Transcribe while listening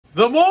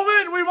The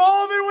moment we've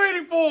all been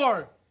waiting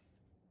for.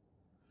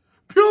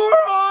 Pure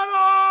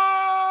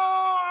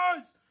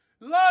Honors!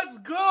 Let's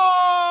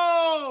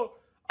go!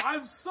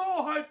 I'm so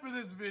hyped for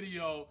this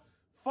video.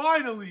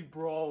 Finally,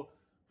 bro.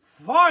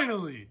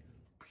 Finally.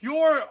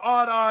 Pure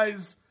Odd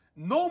Eyes.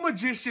 No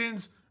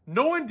magicians.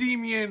 No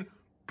Endymion.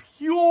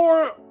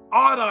 Pure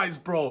Odd Eyes,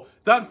 bro.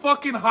 That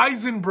fucking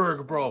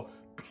Heisenberg, bro.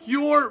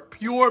 Pure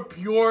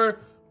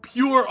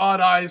Odd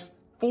Eyes.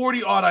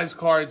 40 Odd Eyes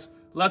cards.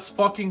 Let's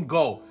fucking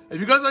go. If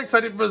you guys are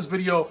excited for this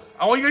video,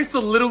 I want you guys to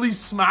literally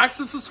smash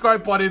the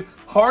subscribe button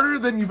harder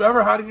than you've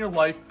ever had in your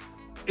life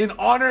in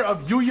honor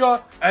of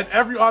Yuya and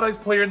every Odd Eyes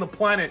player in the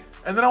planet.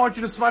 And then I want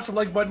you to smash the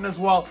like button as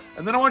well.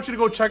 And then I want you to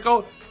go check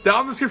out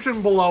down in the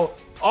description below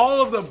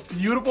all of the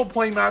beautiful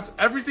playmats.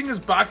 Everything is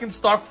back in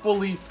stock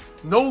fully.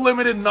 No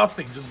limited,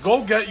 nothing. Just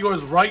go get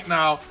yours right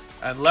now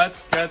and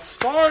let's get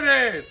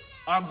started.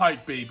 I'm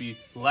hyped, baby.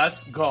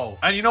 Let's go.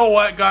 And you know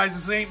what, guys?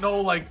 This ain't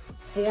no like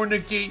 4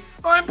 Negate.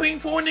 I'm playing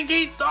 4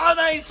 Negate Odd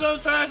Eyes.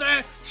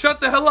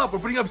 Shut the hell up. We're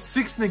putting up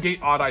 6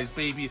 Negate Odd Eyes,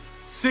 baby.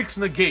 6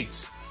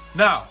 Negates.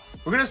 Now,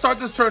 we're going to start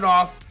this turn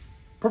off.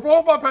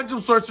 Perform by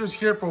Pendulum Sorcerer is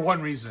here for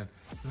one reason.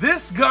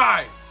 This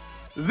guy,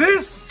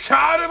 this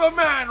child of a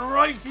man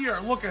right here.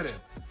 Look at him.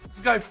 This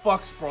guy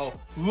fucks, bro.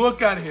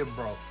 Look at him,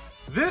 bro.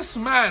 This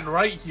man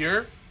right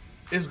here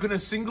is going to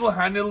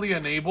single-handedly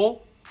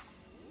enable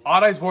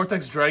Odd Eyes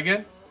Vortex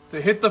Dragon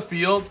to hit the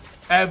field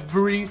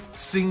every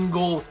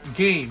single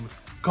game,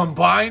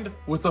 combined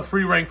with a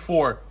free rank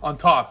 4 on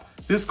top.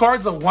 This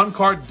card's a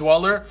 1-card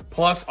Dweller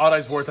plus Odd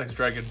Eyes Vortex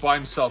Dragon by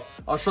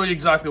himself. I'll show you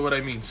exactly what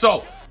I mean.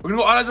 So, we're going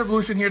to go Odd Eyes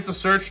Revolution here to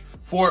search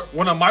for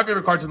one of my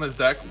favorite cards in this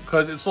deck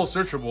because it's so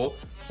searchable.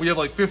 We have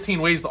like 15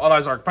 ways to Odd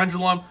Eyes Arc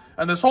Pendulum,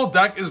 and this whole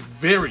deck is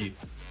very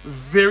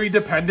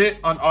dependent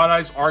on Odd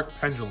Eyes Arc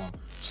Pendulum.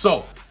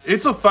 So,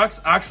 its effects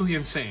actually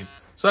insane.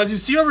 So as you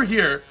see over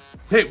here,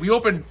 hey, we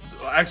open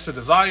extra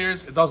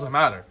desires, it doesn't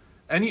matter.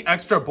 Any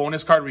extra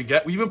bonus card we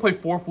get, we even play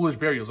 4 Foolish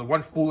Burials and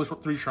 1 Foolish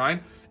 3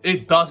 Shrine,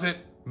 it doesn't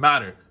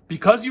matter.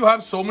 Because you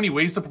have so many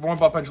ways to perform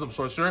about Pendulum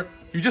Sorcerer,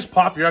 you just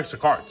pop your extra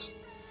cards.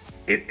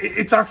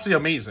 It's actually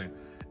amazing.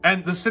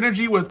 And the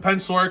synergy with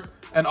Pensorc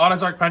and Odd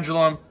Eyes Arc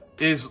Pendulum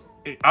is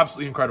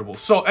absolutely incredible.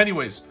 So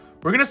anyways,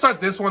 we're going to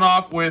start this one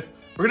off with,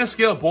 we're going to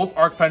scale both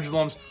Arc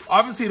Pendulums.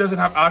 Obviously, he doesn't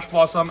have Ash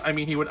Blossom. I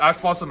mean, he would Ash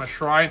Blossom a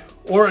Shrine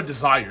or a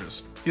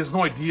Desires. He has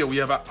no idea we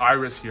have an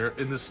Iris here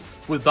in this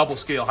with double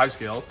scale, high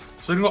scale.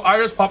 So we can go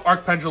Iris, pop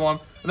Arc Pendulum,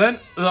 and then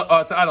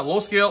to add a low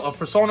scale of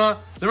Persona,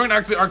 then we're going to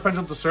activate Arc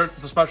Pendulum to search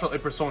the special a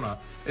Persona.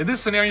 In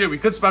this scenario, we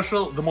could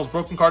special the most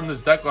broken card in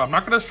this deck. I'm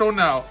not going to show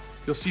now.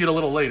 You'll see it a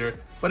little later.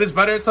 But it's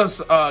better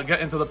to get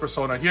into the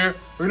Persona here.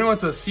 We're going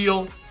to go into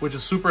Seal, which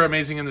is super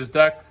amazing in this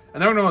deck.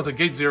 And then we're going to go into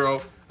Gate 0.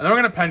 And then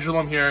we're going to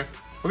Pendulum here.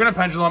 We're going to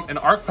Pendulum an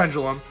Arc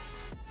Pendulum,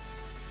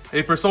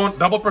 a Persona,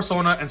 double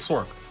Persona, and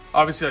Sorc.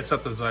 Obviously, I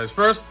set the Desires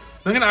first.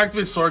 I'm going to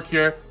activate Sorc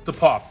here to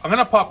pop. I'm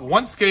going to pop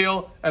 1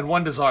 Scale and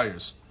 1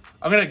 Desires.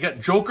 I'm going to get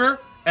Joker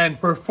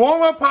and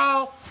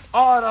Performapal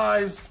Odd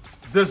Eyes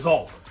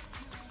Dissolve.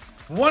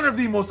 One of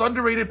the most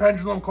underrated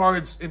Pendulum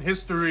cards in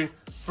history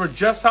for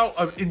just how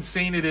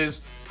insane it is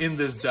in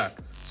this deck.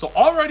 So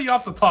already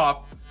off the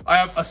top, I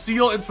have a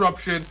Seal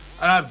Interruption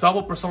and I have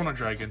double Persona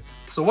Dragon.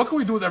 So what can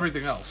we do with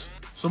everything else?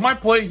 So my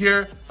play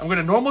here, I'm going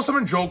to normal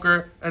summon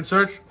Joker and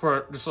search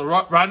for just a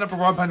random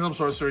Perform Pendulum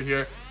Sorcerer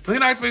here. I'm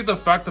going to activate the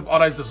effect of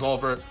Odd Eyes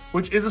Dissolver,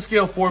 which is a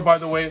scale 4 by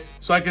the way,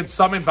 so I can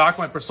summon back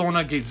my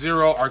Persona, Gate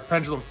 0, Arc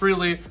Pendulum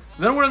freely.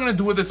 Then what I'm going to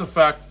do with its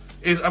effect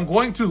is I'm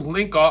going to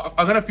link off,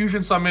 I'm going to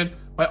fusion summon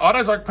my Odd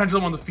Eyes Arc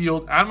Pendulum on the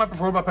field and my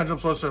Perform Pendulum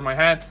Sorcerer in my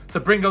hand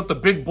to bring out the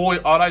big boy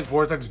Odd Eyes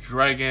Vortex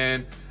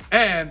Dragon.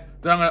 And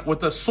then I'm gonna,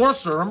 with the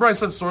Sorcerer, remember I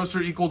said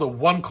Sorcerer equal to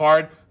 1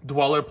 card,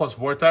 Dweller plus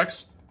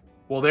Vortex?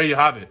 Well, there you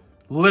have it.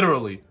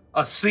 Literally,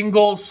 a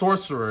single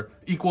Sorcerer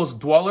equals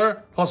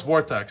Dweller plus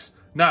Vortex.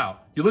 Now,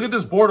 you look at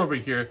this board over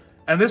here,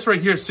 and this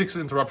right here is 6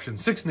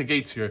 interruptions, 6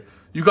 negates here.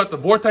 You got the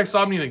Vortex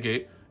Omni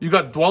negate. You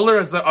got Dweller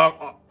as the,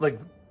 like,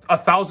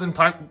 1,000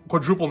 time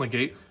quadruple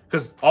negate,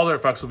 because all their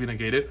effects will be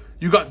negated.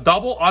 You got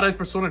double Odd Eyes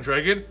Persona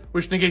Dragon,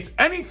 which negates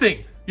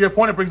anything your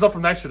opponent brings up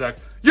from the extra deck.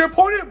 Your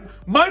opponent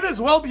might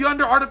as well be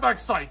under Artifact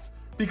Scythe,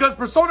 because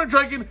Persona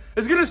Dragon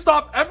is going to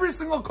stop every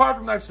single card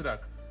from the extra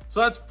deck.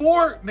 So that's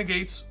 4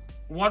 negates,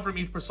 1 from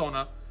each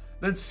Persona.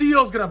 Then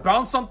Seal's going to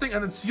bounce something,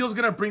 and then Seal's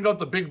going to bring out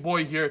the big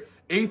boy here,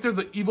 Aether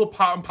the Evil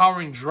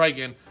Empowering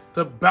Dragon,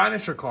 to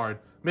banish a card,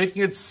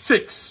 making it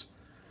 6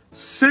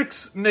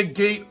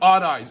 negate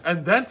Odd Eyes.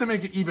 And then to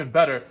make it even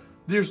better,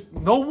 there's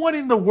no one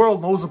in the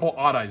world knows about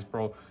Odd Eyes,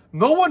 bro.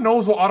 No one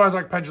knows what Odd Eyes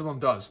Arc Pendulum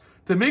does.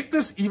 To make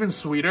this even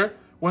sweeter,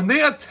 when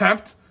they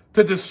attempt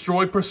to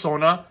destroy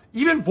Persona,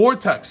 even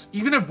Vortex,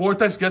 even if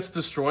Vortex gets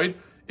destroyed,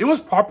 it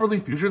was properly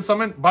fusion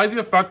summoned by the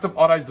effect of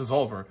Odd Eyes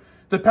Dissolver.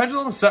 The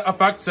Pendulum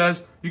effect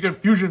says you can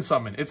fusion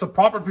summon. It's a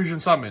proper fusion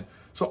summon.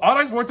 So Odd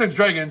Eyes Vortex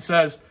Dragon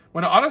says,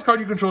 when an Odd Eyes card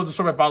you control is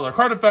destroyed by battle or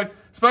card effect,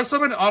 special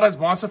summon an Odd Eyes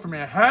monster from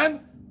your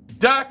hand,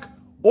 deck,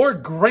 or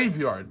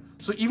graveyard.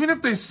 So even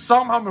if they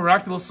somehow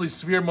miraculously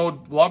sphere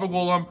mode Lava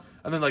Golem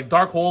and then like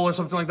Dark Hole or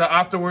something like that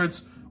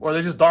afterwards, or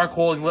they just dark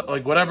hole and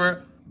like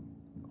whatever,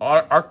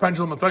 Arc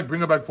Pendulum effect,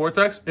 bring it back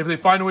Vortex. If they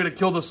find a way to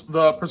kill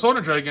the Persona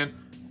Dragon,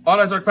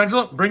 Odd-Eyes Arc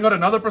Pendulum, bring out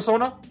another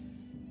Persona.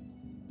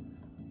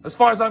 As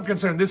far as I'm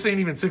concerned, this ain't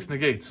even 6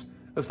 negates.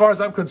 As far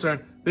as I'm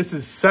concerned, this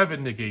is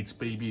 7 negates,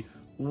 baby.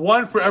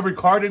 1 for every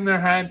card in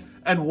their hand,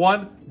 and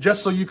 1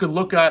 just so you can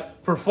look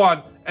at for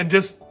fun and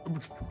just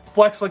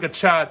flex like a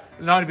Chad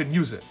and not even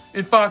use it.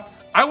 In fact,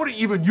 I wouldn't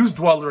even use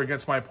Dweller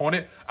against my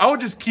opponent. I would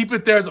just keep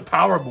it there as a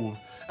power move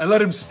and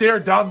let him stare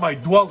down my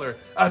Dweller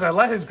as I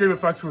let his grave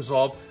effects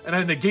resolve and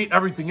I negate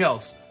everything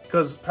else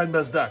because pen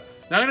best deck.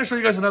 Now I'm going to show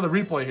you guys another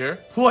replay here.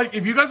 Like,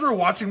 if you guys were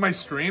watching my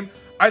stream,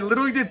 I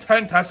literally did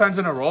 10 test hands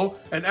in a row,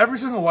 and every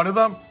single one of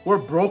them were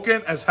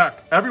broken as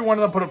heck. Every one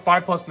of them put up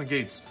 5+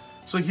 negates.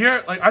 So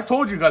here, like I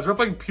told you guys, we're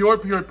playing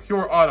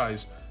pure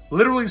Odd-Eyes.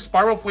 Literally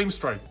Spiral Flame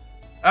Strike.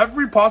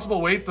 Every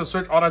possible way to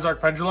search Odd-Eyes Arc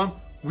Pendulum,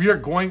 we are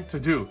going to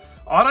do.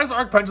 Odd-Eyes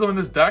Arc Pendulum in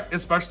this deck,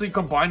 especially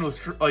combined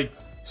with like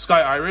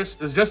Sky Iris,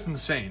 is just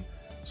insane.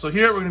 So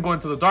here, we're going to go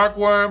into the Dark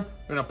Worm.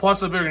 We're going to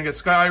plus a bit, we're going to get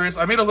Sky Iris.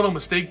 I made a little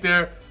mistake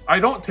there. I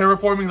don't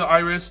terraforming the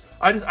Iris.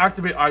 I just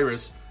activate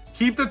Iris.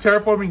 Keep the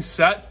terraforming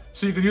set,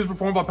 so you can use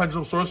Perform by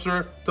Pendulum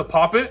Sorcerer to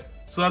pop it.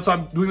 So that's why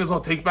I'm doing this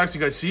little take back so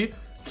you guys see.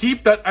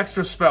 Keep that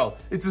extra spell.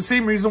 It's the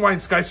same reason why in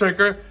Sky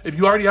Striker, if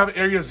you already have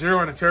Area 0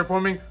 and a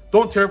Terraforming,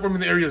 don't Terraform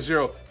in the Area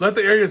 0. Let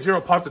the Area 0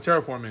 pop the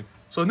Terraforming.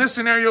 So in this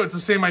scenario, it's the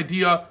same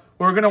idea.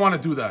 We're going to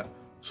want to do that.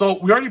 So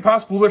we already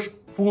passed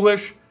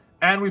Foolish,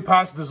 and we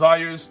passed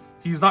Desires.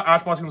 He's not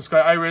Ash Bossing the Sky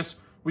Iris.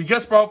 We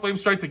get Spiral Flame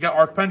Strike to get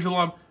Arc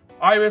Pendulum.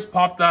 Iris,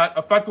 pop that.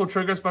 Effect will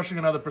trigger, especially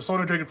another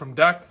Persona Dragon from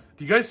deck.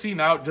 Do you guys see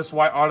now just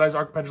why Odd-Eyes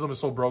Arc Pendulum is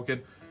so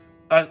broken?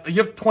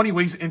 You have 20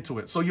 ways into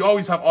it, so you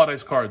always have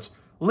Odd-Eyes cards.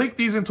 Link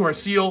these into our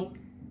seal,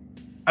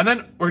 and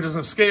then we're just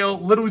going to scale.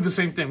 Literally the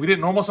same thing. We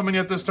didn't normal summon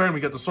yet this turn. We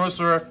get the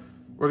Sorcerer.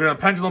 We're going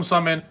to Pendulum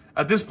Summon.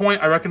 At this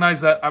point, I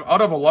recognize that I'm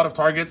out of a lot of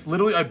targets.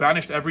 Literally, I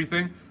banished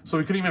everything, so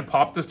we couldn't even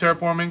pop this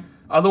Terraforming.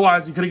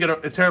 Otherwise, you could get a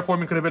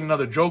Terraforming, could have been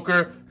another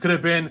Joker, could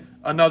have been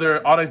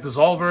another Odd-Eyes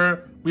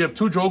Dissolver. We have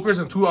 2 Jokers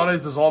and 2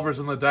 Odd-Eyes Dissolvers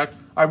in the deck.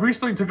 I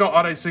recently took out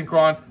Odd-Eyes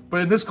Synchron,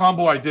 but in this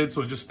combo I did,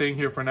 so it's just staying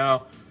here for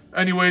now.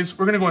 Anyways,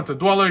 we're going to go into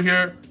Dweller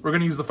here. We're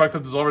going to use the effect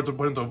of Dissolver to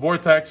put into a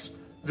Vortex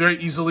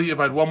very easily. If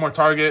I had one more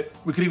target,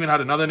 we could even have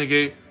another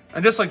negate.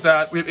 And just like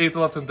that, we have Aether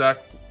left in deck.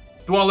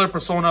 Dweller,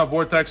 Persona,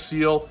 Vortex,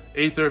 Seal,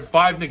 Aether,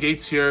 5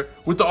 negates here,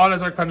 with the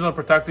Odd-Eyes Arc Pendulum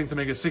protecting to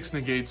make it 6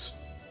 negates.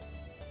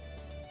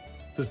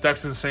 This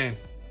deck's insane.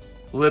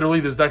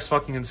 Literally, this deck's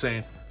fucking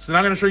insane. So now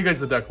I'm going to show you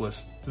guys the deck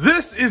list.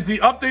 This is the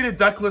updated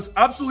deck list.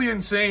 Absolutely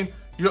insane.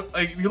 You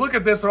look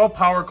at this, they're all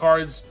power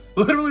cards.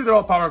 Literally, they're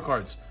all power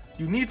cards.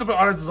 You need to put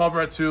Odd-Eyes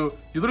Dissolver at 2.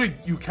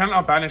 You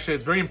cannot banish it.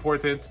 It's very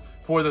important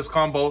for this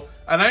combo.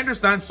 And I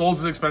understand Souls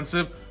is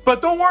expensive,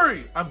 but don't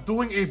worry. I'm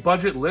doing a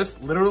budget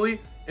list literally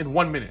in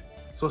 1 minute.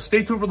 So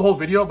stay tuned for the whole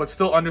video, but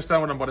still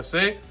understand what I'm about to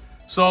say.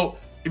 So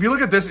if you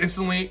look at this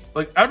instantly,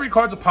 like every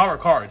card's a power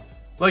card.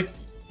 Like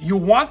you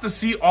want to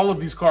see all of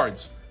these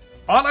cards.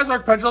 Odd-Eyes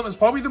Arc Pendulum is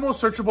probably the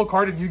most searchable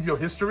card in Yu-Gi-Oh!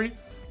 History.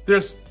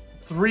 There's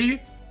 3,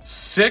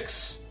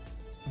 6,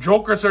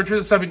 Joker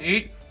searches, 7,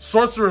 8,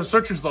 Sorcerer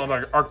searches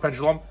the Arc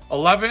Pendulum,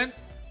 11,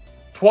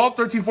 12,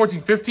 13,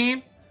 14,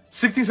 15,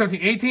 16,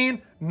 17,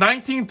 18,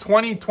 19,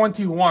 20,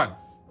 21.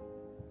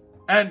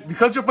 And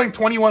because you're playing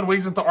 21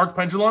 ways into Arc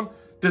Pendulum,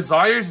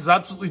 Desires is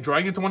absolutely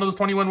drawing into one of those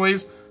 21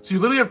 ways. So you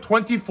literally have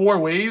 24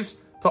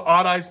 ways to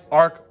Odd-Eyes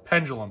Arc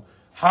Pendulum.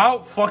 How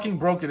fucking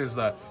broken is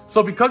that?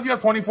 So because you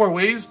have 24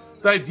 ways,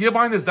 the idea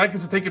behind this deck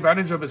is to take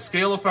advantage of a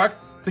scale effect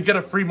to get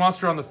a free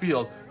monster on the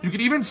field. You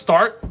could even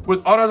start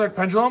with Odd-Eyes Arc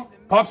Pendulum,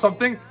 pop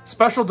something,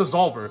 Special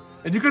Dissolver.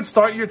 And you could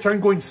start your turn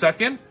going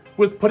second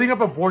with putting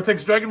up a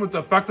Vortex Dragon with the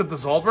effect of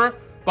Dissolver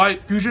by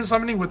fusion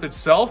summoning with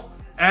itself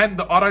and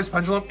the Odd-Eyes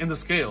Pendulum in the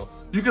scale.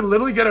 You can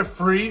literally get a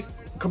free,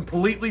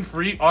 completely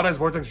free Odd-Eyes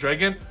Vortex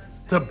Dragon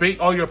to bait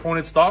all your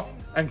opponent's stuff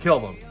and kill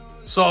them.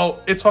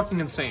 So it's fucking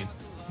insane.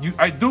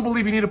 I do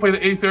believe you need to play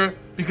the Aether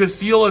because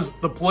Seal is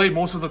the play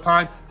most of the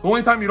time. The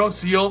only time you don't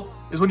Seal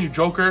is when you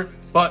Joker,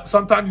 but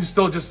sometimes you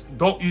still just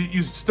don't,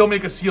 you still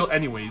make a Seal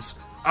anyways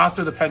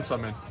after the pen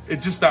summon.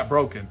 It's just that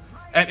broken.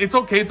 And it's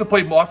okay to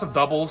play lots of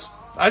doubles.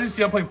 As you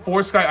see, I'm playing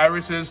 4 Sky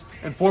Irises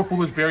and 4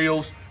 Foolish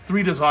Burials,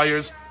 3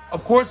 Desires.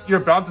 Of course, you're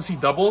bound to see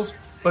doubles,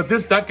 but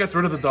this deck gets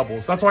rid of the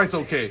doubles. That's why it's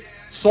okay.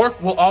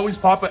 Sork will always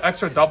pop an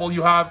extra double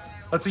you have.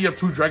 Let's say you have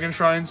 2 Dragon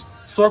Shrines.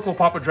 Sork will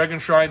pop a Dragon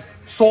Shrine.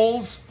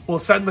 Souls will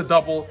send the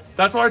double.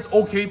 That's why it's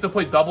okay to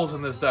play doubles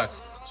in this deck.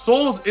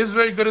 Souls is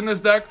very good in this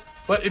deck,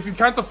 but if you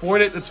can't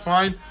afford it, it's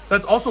fine.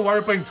 That's also why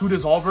we're playing 2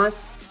 Dissolver.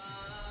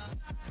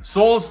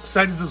 Souls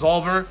sends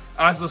Dissolver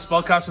as the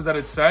spellcaster that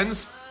it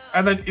sends.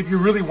 And then if you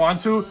really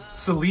want to,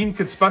 Celine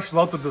could special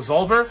out the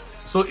Dissolver.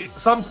 So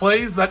some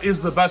plays, that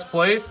is the best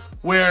play,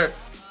 where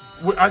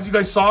as you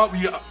guys saw,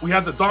 we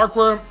had the Dark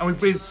Worm and we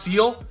played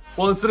Seal.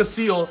 Well, instead of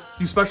Seal,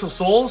 you special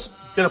Souls,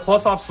 get a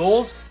plus off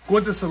Souls, go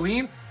into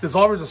Celine,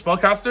 Dissolver is a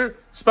spellcaster,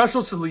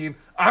 special Celine,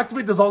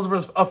 activate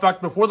Dissolver's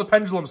effect before the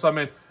Pendulum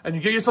summon, and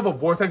you get yourself a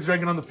Vortex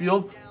Dragon on the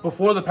field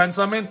before the Pen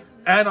summon,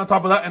 and on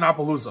top of that, an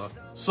Appaloosa.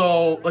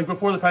 So, like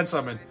before the Pen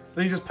summon.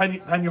 then you just pen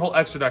your whole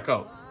extra deck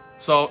out.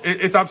 So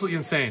it's absolutely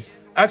insane.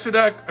 Extra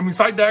deck, I mean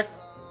side deck,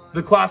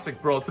 the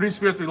classic, bro. 3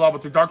 Sphere, 3 Lava,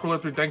 3 Dark Ruler,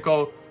 3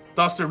 Denko,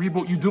 Duster,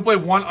 Reboot. You do play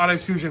 1 Odd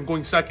Eyes Fusion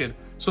going second.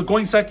 So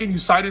going second, you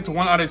side into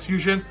 1 Odd Eyes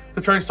Fusion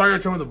to try and start your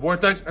turn with a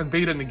Vortex and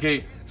bait and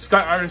negate.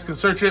 Sky Iris can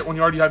search it when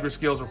you already have your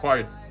scales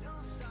required.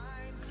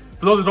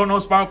 For those that don't know,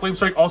 Spiral Flame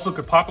Strike also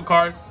could pop a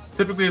card.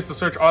 Typically, it's to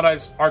search Odd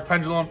Eyes Arc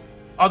Pendulum.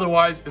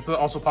 Otherwise, it's to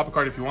also pop a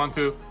card if you want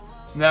to.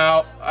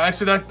 Now,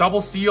 extra deck,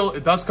 Double Seal.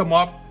 It does come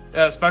up,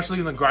 especially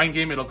in the grind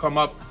game. It'll come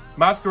up.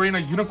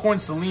 Masquerena, Unicorn,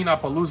 Selene,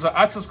 Appaloosa,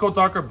 Access Code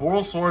Talker,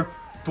 Boral Sword,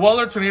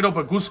 Dweller, Tornado,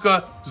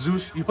 Baguska,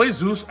 Zeus. You play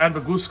Zeus and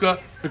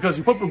Baguska because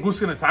you put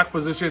Baguska in attack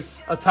position,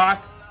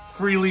 attack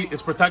freely,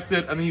 it's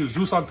protected, and then you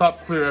Zeus on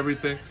top, clear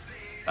everything.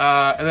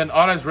 And then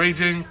Odd Eyes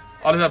Raging,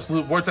 Odd Eyes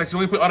Absolute Vortex. You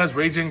only play Odd Eyes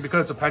Raging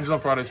because it's a pendulum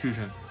for Odd Eyes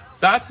Fusion.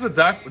 That's the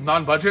deck,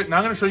 non-budget. Now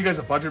I'm going to show you guys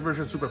a budget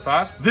version super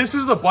fast. This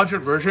is the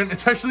budget version.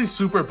 It's actually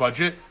super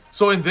budget.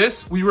 So in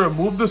this, we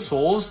removed the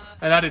souls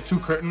and added 2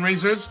 Curtain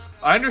Raisers.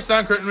 I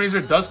understand Curtain Raiser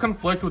does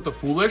conflict with the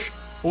Foolish,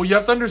 but what you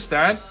have to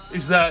understand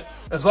is that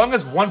as long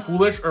as 1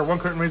 Foolish or 1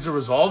 Curtain Raiser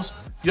resolves,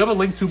 you have a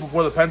Link 2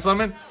 before the Pen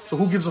Summon, so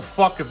who gives a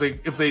fuck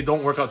if they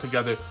don't work out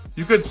together.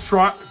 You could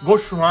go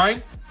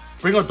Shrine,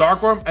 bring a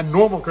Dark Worm, and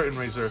normal Curtain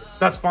Raiser.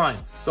 That's fine.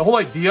 The whole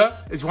idea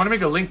is you want to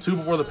make a Link 2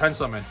 before the Pen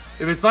Summon.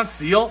 If it's not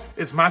Seal,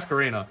 it's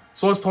Masquerena.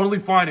 So it's totally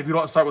fine if you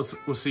don't start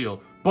with Seal.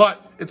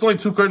 But it's only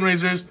 2 Curtain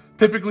Raisers.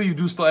 Typically, you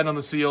do still end on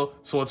the Seal,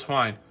 so it's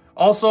fine.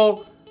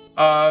 Also,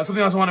 something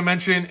else I want to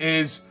mention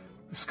is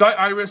Sky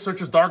Iris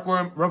searches Dark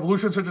Worm,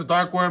 Revolution searches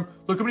Dark Worm.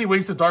 Look how many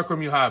wasted Dark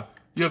Worm you have.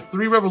 You have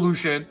 3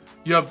 Revolution,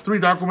 you have 3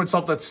 Dark Worm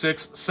itself, that's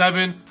 6,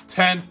 7,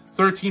 10,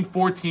 13,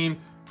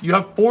 14. You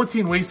have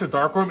 14 wasted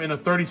Dark Worm in a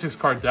 36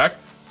 card deck.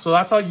 So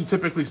that's how you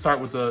typically start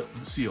with the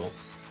Seal.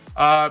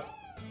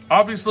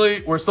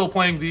 Obviously, we're still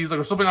playing these, like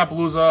we're still playing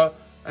Appaloosa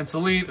and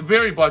Selene,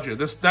 very budget.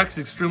 This deck's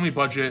extremely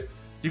budget.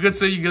 You could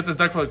say you get this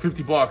deck for like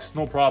 50 bucks,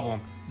 no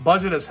problem.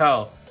 Budget as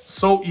hell,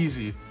 so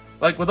easy.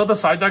 Like without the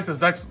side deck, this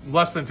deck's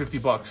less than 50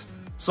 bucks.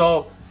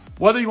 So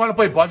whether you want to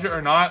play budget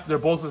or not, they're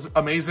both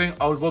amazing.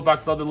 I'll go back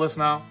to the other list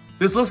now.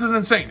 This list is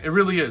insane, it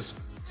really is.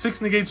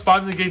 6 negates,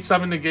 5 negates,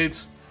 7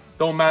 negates,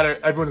 don't matter,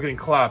 everyone's getting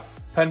clapped.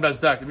 Pen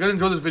best deck. If you guys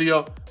enjoyed this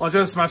video, I want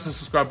you guys to smash the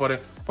subscribe button.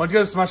 I want you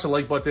guys to smash the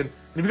like button.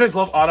 And if you guys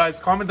love Odd Eyes,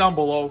 comment down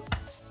below.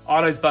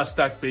 Odd Eyes best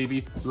deck,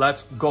 baby.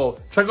 Let's go.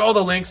 Check out all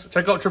the links.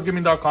 Check out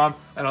trifgaming.com.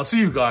 And I'll see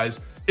you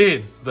guys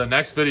in the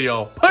next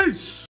video. Peace!